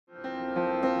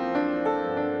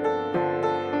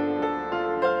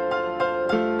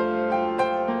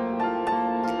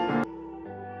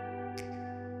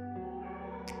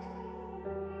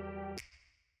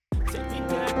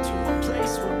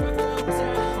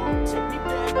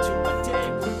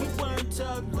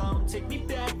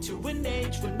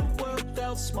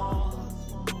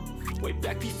way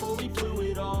back before we blew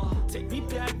it all. Take me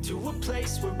back to a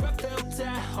place where I felt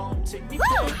at home. Take me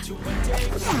back to a day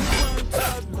when we weren't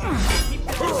alone. Take me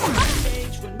back to an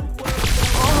age when the world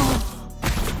felt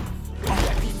way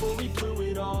back before we blew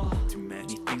it all. Too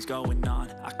many things going on,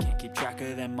 I can't keep track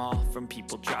of them all. From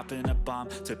people dropping a bomb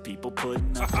to people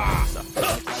putting up walls. I feel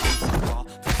like I used to fall,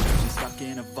 frustration stuck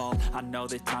in a vault. I know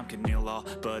that time can heal all,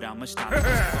 but how much time can it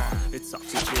fall? It's all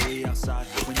too chilly outside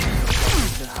when there's no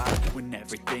place to hide. When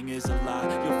everything is a lie,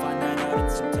 you'll find that out in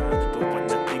some time. But when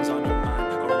the things on your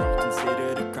mind are all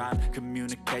considered a crime,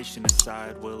 communication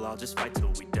aside, we'll all just fight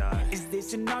till we die. Is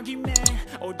this an argument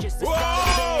or just a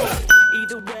start of it?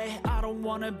 Either way, I don't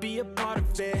wanna be a part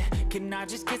of it. Can I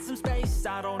just get some space?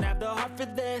 I don't have the heart for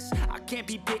this. I can't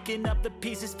be picking up the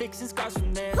pieces, fixing scars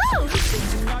from this. Is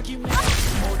this an argument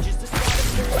or just a start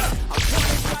of it? I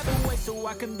wanna drive away so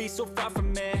I can be so far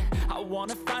from it. I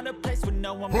wanna find a place where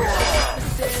no one breaks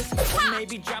promises, or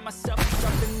maybe drown myself in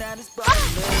something that is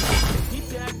bottomless. Take me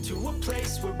back to a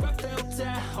place where I felt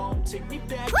at home. Take me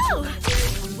back to a day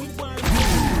when we weren't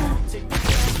alone. Take me back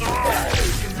to a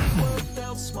place when the world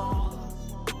felt small.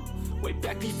 Way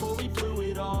back before we blew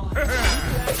it all. Take me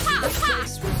back to a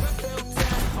place where I felt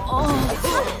at home. Take me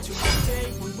back to a day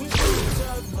when we weren't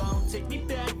alone. Take me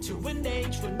back to an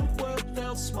age when the world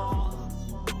felt small.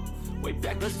 Way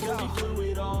back before we blew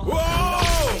it all.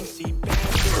 Whoa! Things seem bad,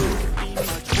 but it could be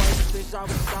much worse. There's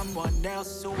always someone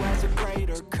else who has a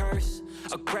greater curse,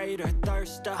 a greater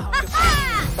thirst, a hunger for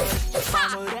first. Just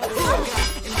find whatever you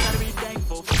got and try to be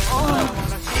thankful for. I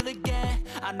wanna feel again,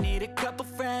 I need a couple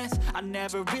friends. I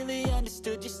never really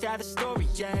understood just how the story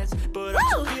ends, but I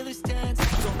just feel it's tense.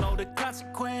 Don't know the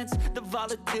consequence, the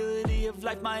volatility of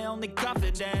life, my only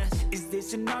confidence. Is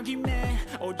this an argument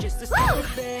or just a start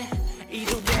of it?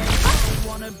 Either way, I don't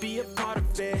wanna be a part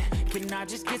of it. Can I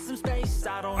just get some space?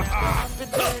 I don't have the heart for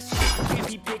this. I can't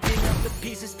be picking up the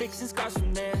pieces, fixing scars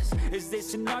from this. Is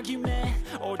this an argument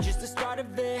or just the start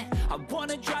of it? I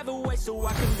wanna drive away so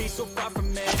I can be so far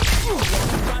from it. I wanna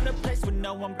find a place where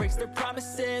no one breaks their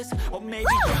promises, or maybe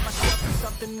drown myself in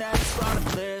something that's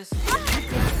bottomless. Take me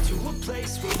back to a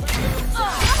place where I felt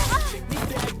at home. Take me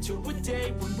back to a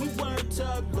day when we weren't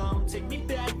alone. Take me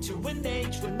back to an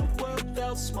age when the world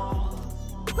felt small.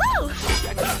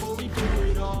 Back before we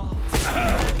blew it all. Take me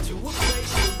back to a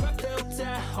place where I felt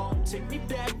at home. Take me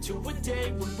back to a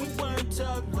day when we weren't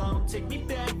alone. Take me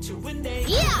back to an age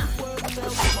when the world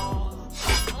felt small.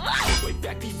 Way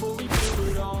back before we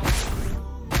blew it all.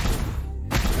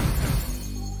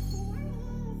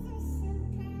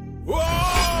 Whoa!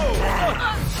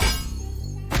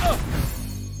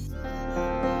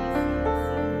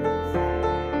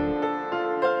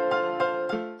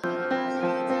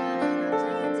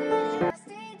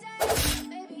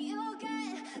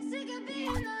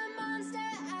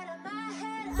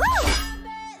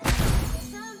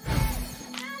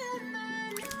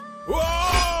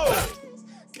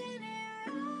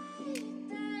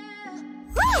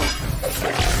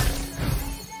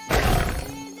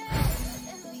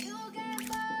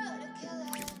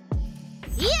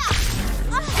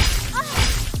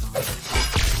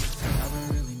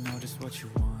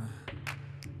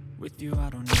 With you, I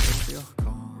don't ever feel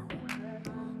calm.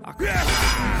 I can't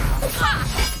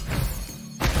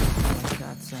like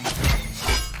that's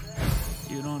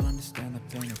you don't understand the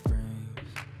pain it brings.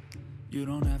 You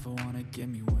don't ever wanna give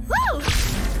me wings.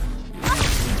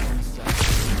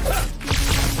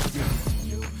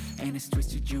 You and it's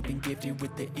twisted, you've been gifted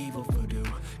with the evil voodoo.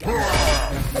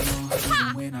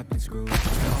 Even when I've been screwed,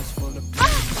 walls full of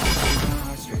pain, my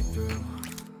heart straight through.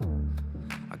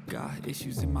 I got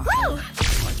issues in my heart,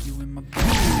 like you in my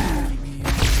bed. Keep me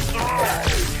on.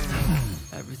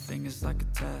 Everything is like a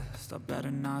test. I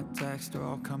better not text or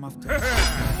I'll come off text.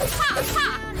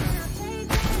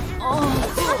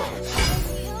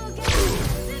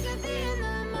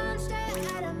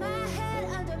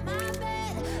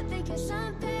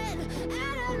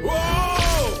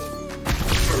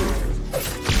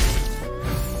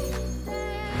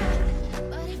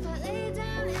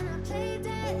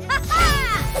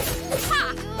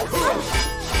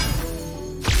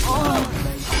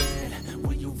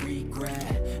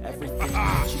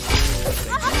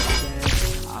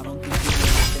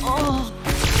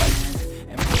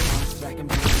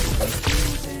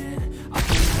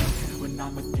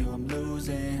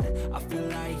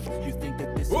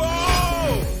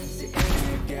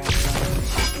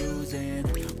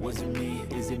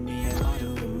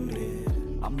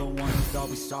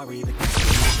 Always sorry, the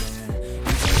confusion.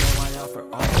 Even though I offer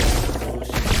all the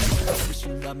solutions. Wish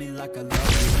you love me like I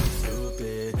love you,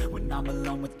 stupid. When I'm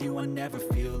alone with you, I never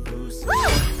feel lucid. I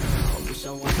wish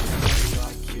I wasn't so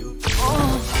I you.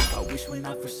 I wish when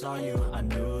I first saw you, I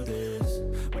knew this.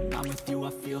 When I'm with you, I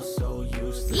feel so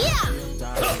useless. I feel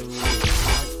dilute,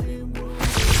 heart's been wounded.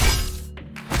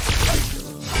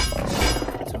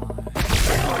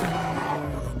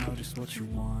 I know just what you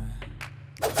want.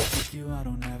 With you, I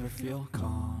don't ever feel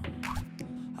calm.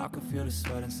 I can feel the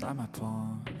sweat inside my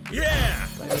palm. Yeah!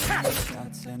 Play with me,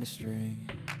 cats and a string.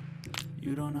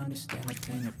 You don't understand the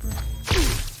pain it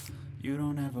brings. You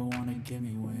don't ever wanna give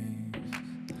me wings.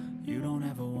 You don't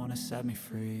ever wanna set me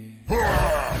free.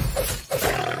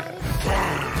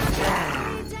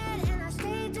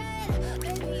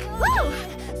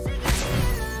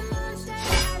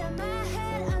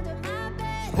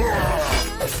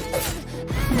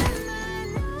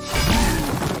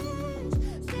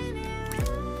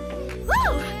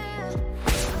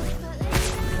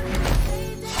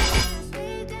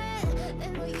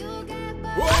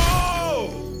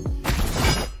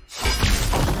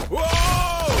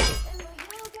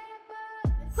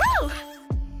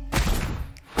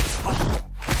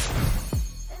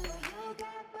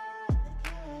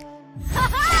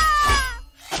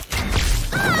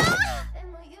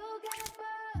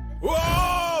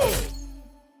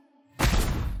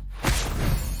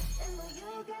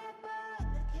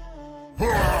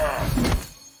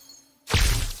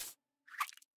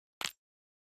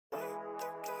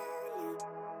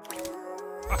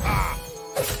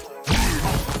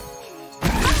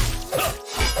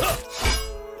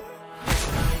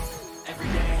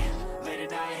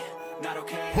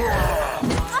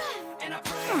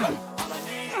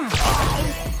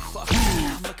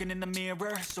 In the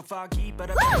mirror, so foggy, but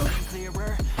I've been seeing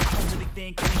clearer. I don't really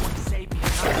think anyone can save me.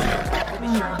 I'm not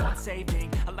really sure I want saving.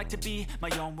 I like to be my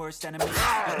own worst enemy.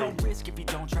 There's no risk if you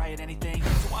don't try at anything,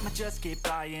 so I'ma just keep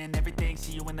buying everything.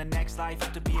 See you in the next life,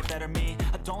 have to be a better me.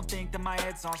 I don't think that my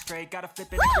head's on straight. Gotta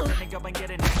flip it and go and get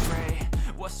an x-ray.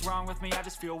 What's wrong with me? I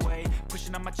just feel weight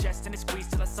pushing on my chest and it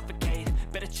squeezes till I suffocate.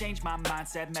 Better change my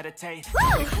mindset, meditate.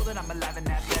 Be cool that I'm alive and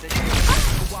that better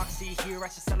day. Walk, see, here, I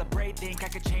should celebrate. Think I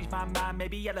could change my mind,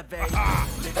 maybe elevate.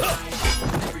 Live a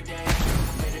life, every day,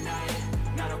 late at night,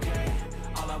 not okay.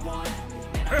 All I want,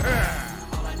 and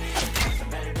all I need are some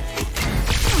better days.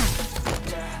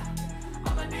 Yeah,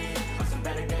 all I need are some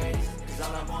better days. Cause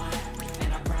all I want,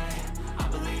 and I pray, I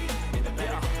believe in the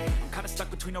better days. I'm kinda stuck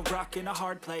between a rock and a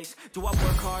hard place. Do I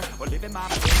work hard or live in my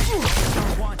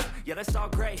place? One, yeah, that's all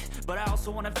great, but I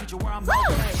also want a future where I'm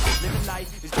okay. Living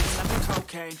life is doing like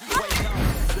cocaine. Wait, no,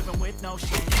 living with no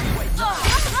shame. Wait, no,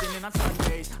 sitting on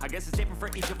Sundays. I guess it's different for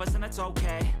each of us and that's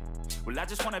okay. Well, I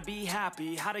just wanna be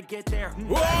happy. How to get there?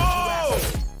 Whoa!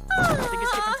 I think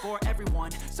it's different for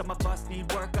everyone. Some of us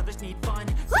need work, others need fun.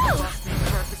 Some of us need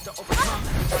purpose to overcome.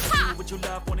 Try to do what you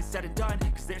love when it's said and done.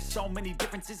 Cause there's so many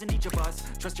differences in each of us.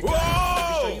 Trust your gut, it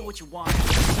can show you what you want.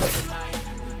 Every night,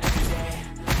 every day,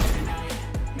 every night,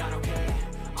 not okay.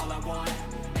 All I want,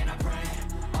 and I pray,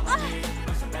 all I need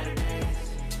are some better days.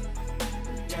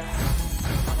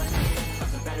 Yeah, all I need are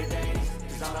some better days.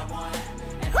 Cause all I want,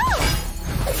 and I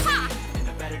pray, in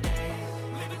the better days.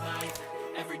 Living life,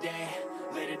 every day,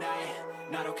 late at night,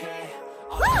 not okay.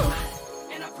 All I want,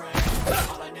 and I pray,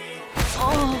 all I need are some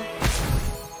better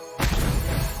days.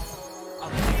 All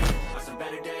I need are some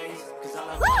better days. Cause all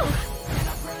I want, and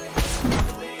I pray, I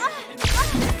believe in the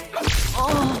better days.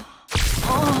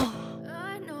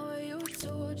 I know you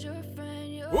told your friend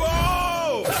you're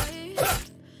Whoa!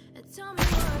 and tell me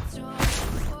what's wrong.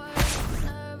 Why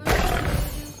never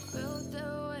did you feel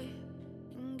that way?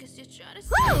 And guess you're trying to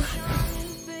stay strong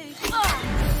and fake it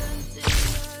until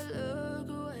I look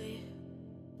away.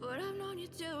 But I've known you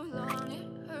too long. It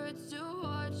hurts to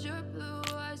watch your blue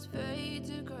eyes fade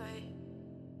to gray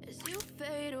as you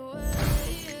fade away.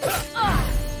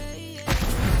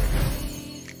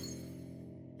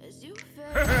 As you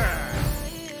fade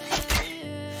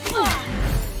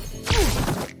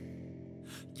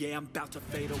Yeah, I'm about to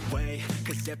fade away.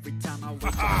 Cause every time I wake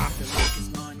up I feel like it's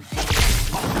Monday.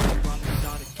 Running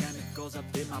all the chemicals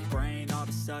up in my brain. All of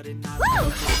a sudden I don't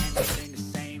do anything the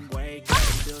same way. Got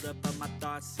the build up of my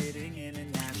thoughts sitting in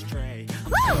an ashtray.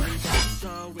 I'm sorry that's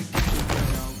so it can be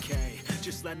okay.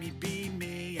 Just let me be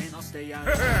me and I'll stay out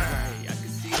of the way. I can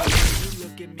see the way you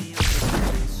look at me, I'm such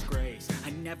a disgrace.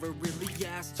 I never really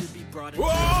asked to be brought into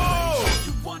this.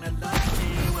 You wanna love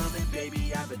me? Well then baby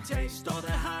have a taste. All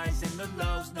the highs and the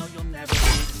lows, no you'll never be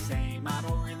the same. I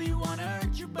don't really wanna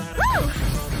hurt you, but I can't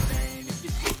control the pain. If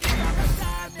you're sticking out my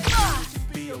side, maybe you'll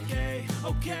just be okay.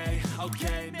 Okay,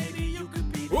 okay, maybe you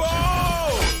could be the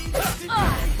change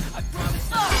I promise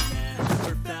I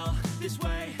never felt this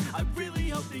way. I really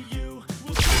hope that you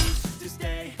will choose to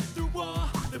stay through all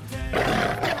the pain.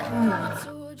 I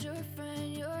told your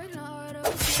friend you're not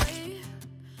okay.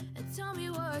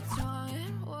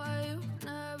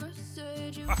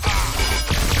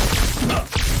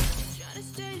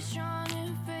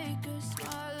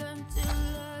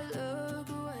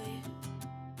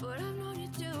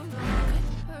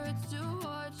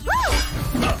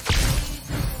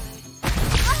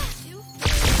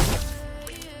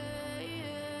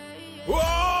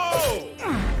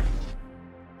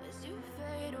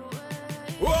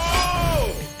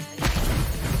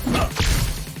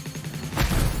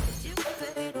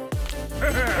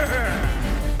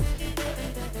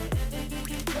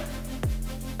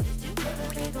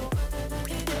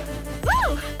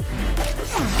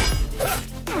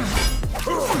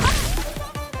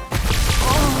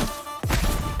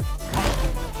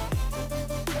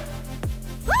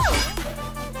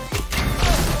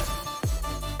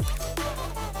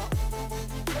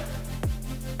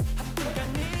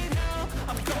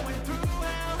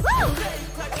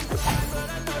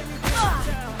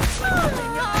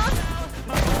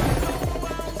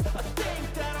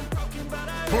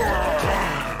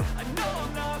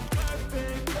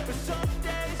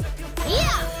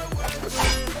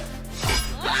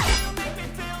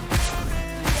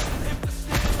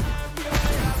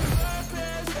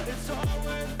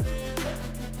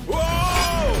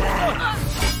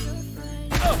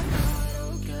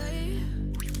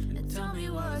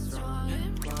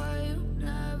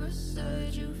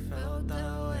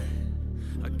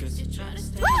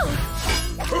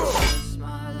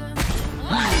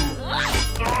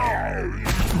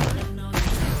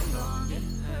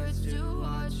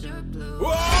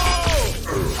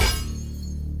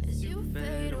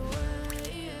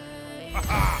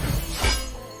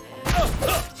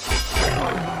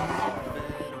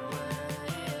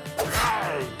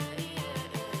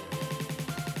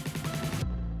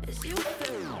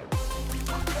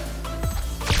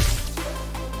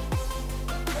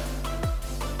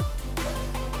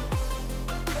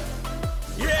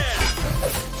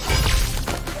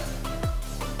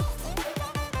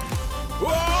 I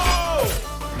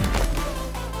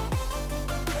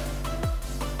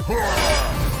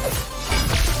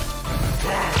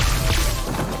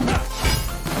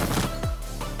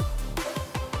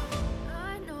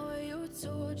know you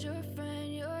told your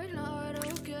friend you're not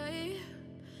okay.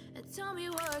 And tell me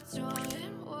what's wrong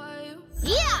and why you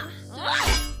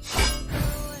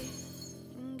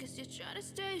guess you're trying to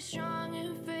stay strong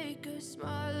and fake a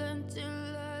smile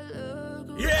until I look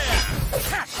away.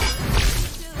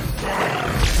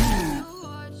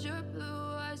 Watch your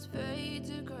blue eyes fade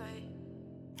to gray.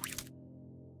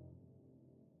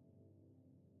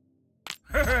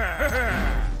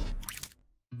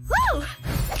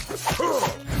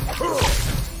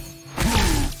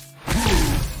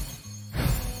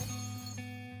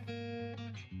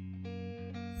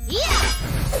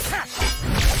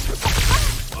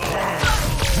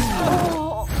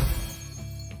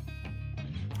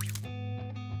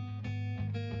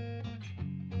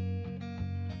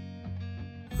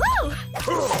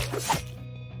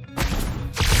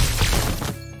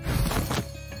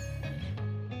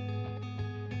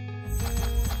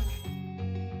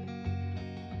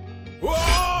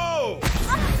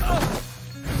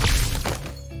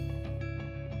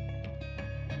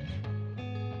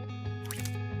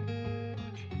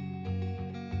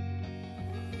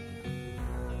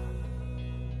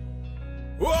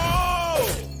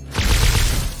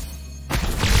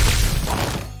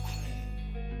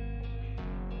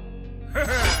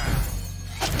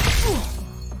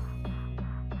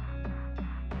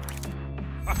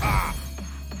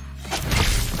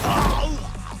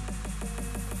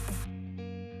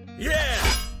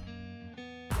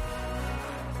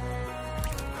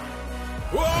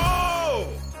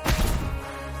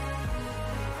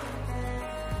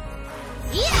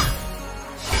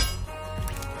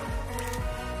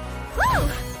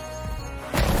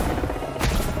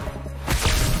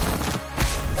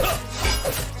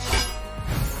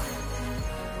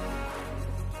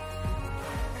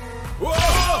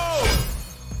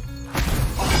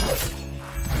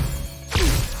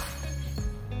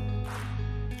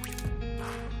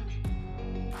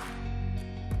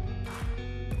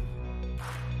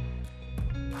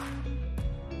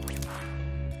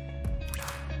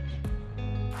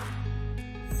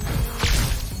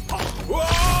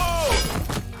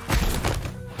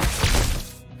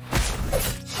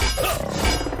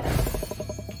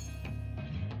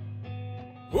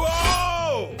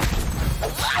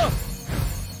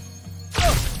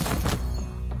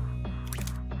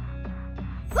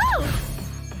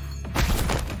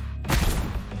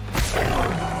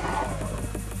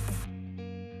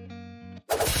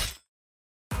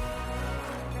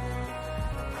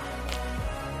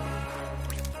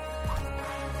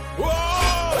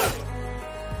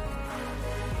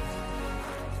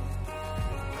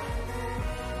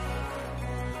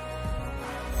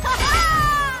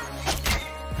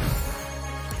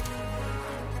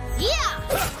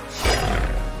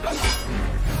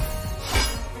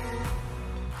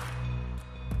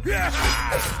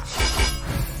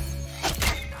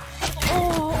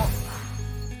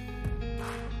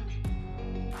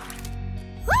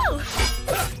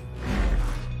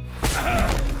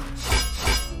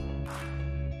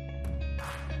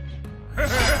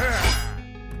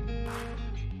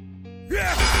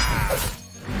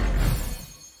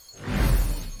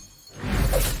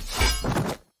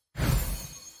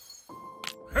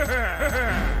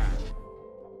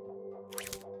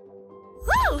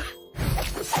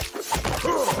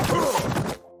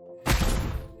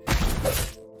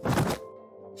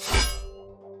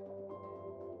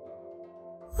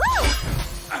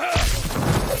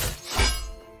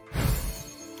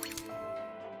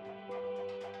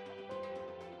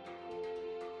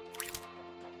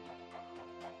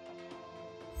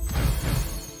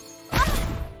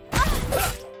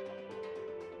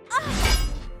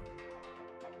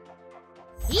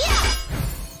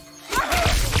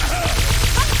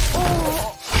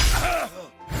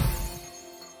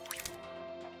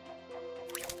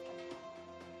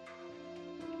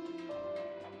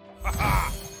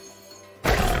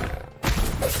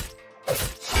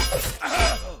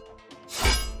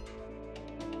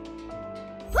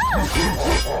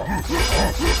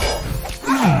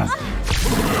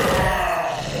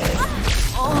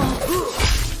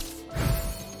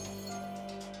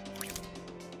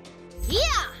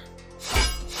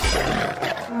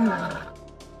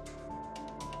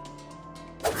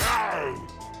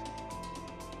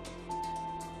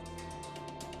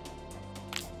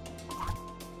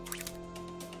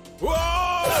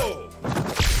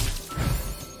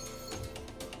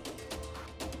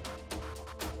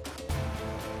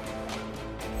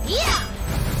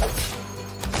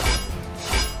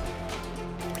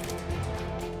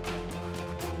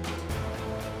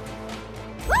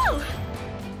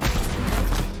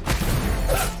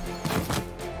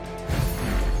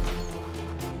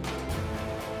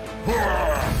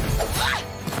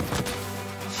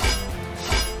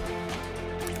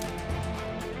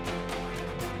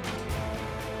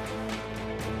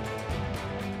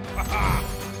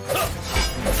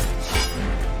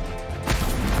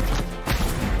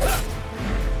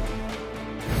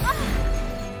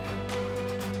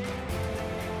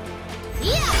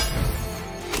 Yeah!